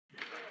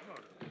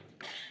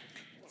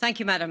Thank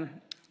you,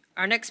 Madam.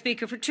 Our next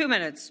speaker for 2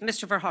 minutes,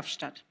 Mr.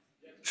 VERHOFSTADT.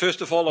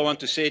 First of all, I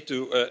want to say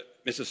to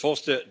Mrs.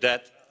 Foster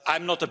that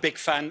I'm not a big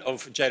fan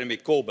of Jeremy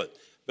Corbyn,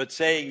 but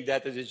saying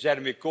that it is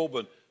Jeremy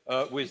Corbyn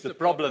who is the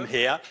problem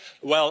here,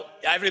 well,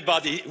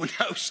 everybody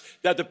knows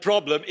that the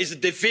problem is a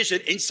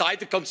division inside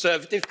the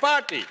Conservative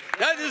Party.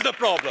 That is the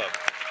problem.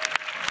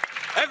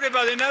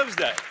 Everybody knows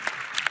that.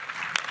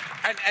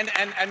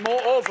 And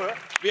moreover,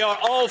 we are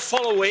all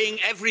following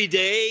every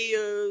day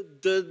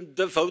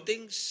the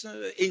votings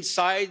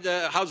inside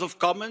the House of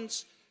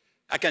Commons.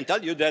 I can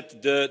tell you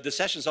that the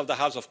sessions of the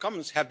House of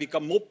Commons have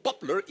become more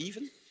popular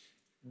even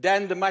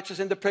than the matches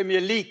in the Premier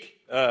League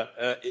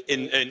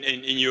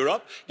in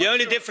Europe. The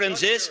only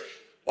difference is,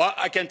 well,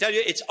 I can tell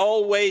you it's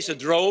always a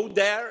draw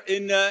there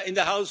in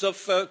the House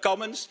of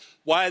Commons,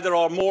 while there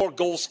are more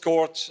goals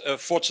scored,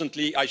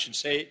 fortunately, I should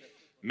say,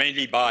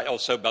 mainly by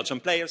also Belgian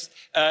players,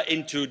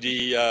 into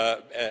the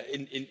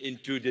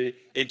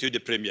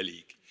Premier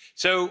League.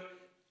 So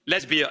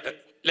let's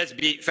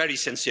be very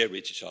sincere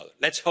with each other.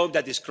 Let's hope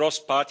that these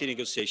cross-party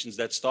negotiations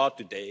that start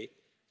today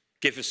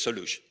give a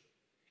solution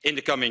in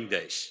the coming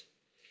days.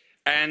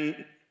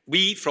 And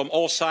we, from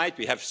all sides,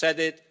 we have said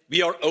it,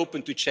 we are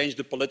open to change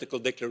the political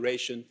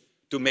declaration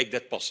to make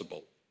that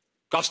possible.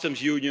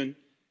 Customs union,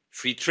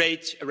 free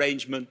trade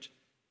arrangement,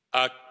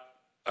 a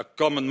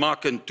common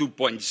market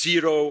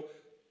 2.0,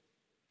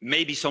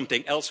 maybe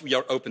something else, we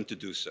are open to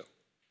do so.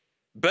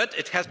 But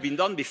it has been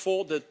done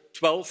before the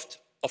 12th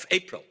of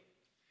April.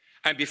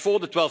 And before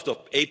the 12th of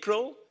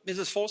April,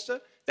 Mrs.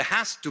 Foster, there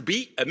has to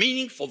be a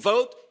meaningful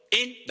vote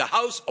in the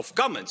House of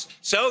Commons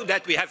so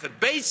that we have a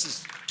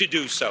basis to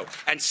do so.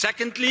 And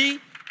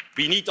secondly,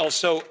 we need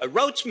also a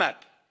roadmap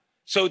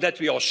so that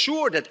we are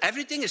sure that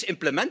everything is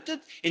implemented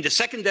in the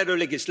secondary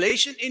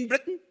legislation in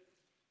Britain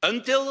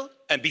until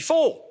and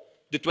before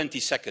the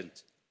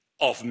 22nd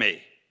of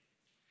May.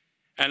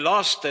 And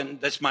last, and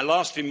that's my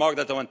last remark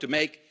that I want to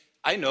make,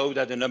 I know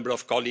that a number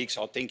of colleagues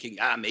are thinking,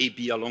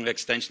 maybe a long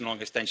extension.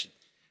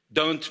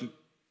 Don't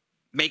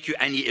make you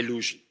any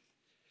illusion.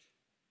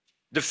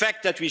 The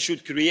fact that we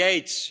should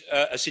create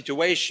a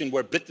situation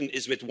where Britain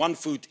is with one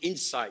foot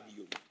inside the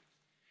Union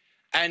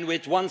and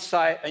with one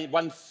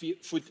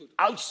foot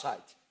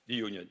outside the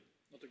Union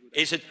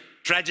is a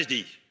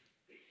tragedy,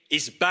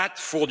 is bad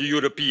for the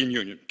European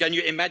Union. Can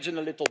you imagine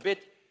a little bit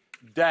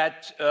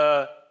that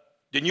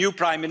the new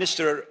Prime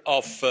Minister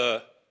of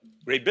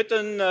Great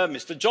Britain,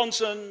 Mr.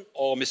 Johnson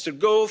or Mr.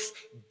 Gove,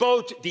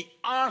 both the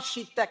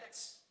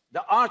architects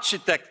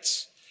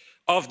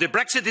of the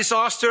Brexit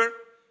disaster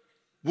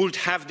would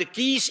have the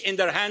keys in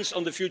their hands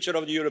on the future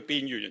of the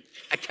European Union.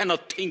 I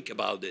cannot think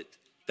about it,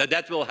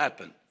 that will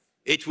happen.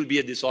 It will be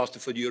a disaster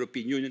for the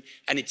European Union,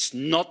 and it's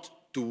not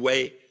the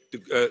way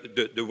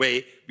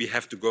we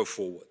have to go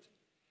forward.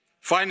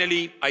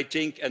 Finally, I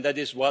think, and that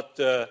is what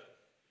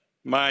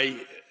my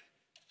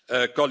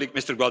colleague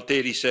Mr.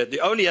 Gualtieri said, the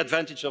only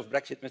advantage of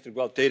Brexit, Mr.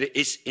 Gualtieri,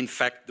 is in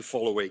fact the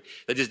following.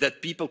 That is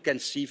that people can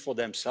see for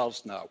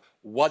themselves now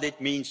what it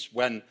means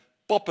when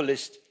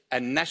populists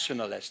and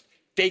nationalists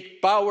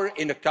take power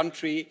in a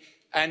country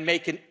and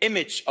make an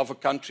image of a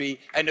country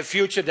and a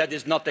future that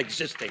is not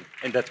existing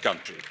in that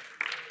country.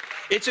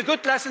 It's a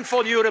good lesson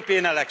for the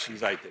European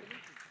elections, I think.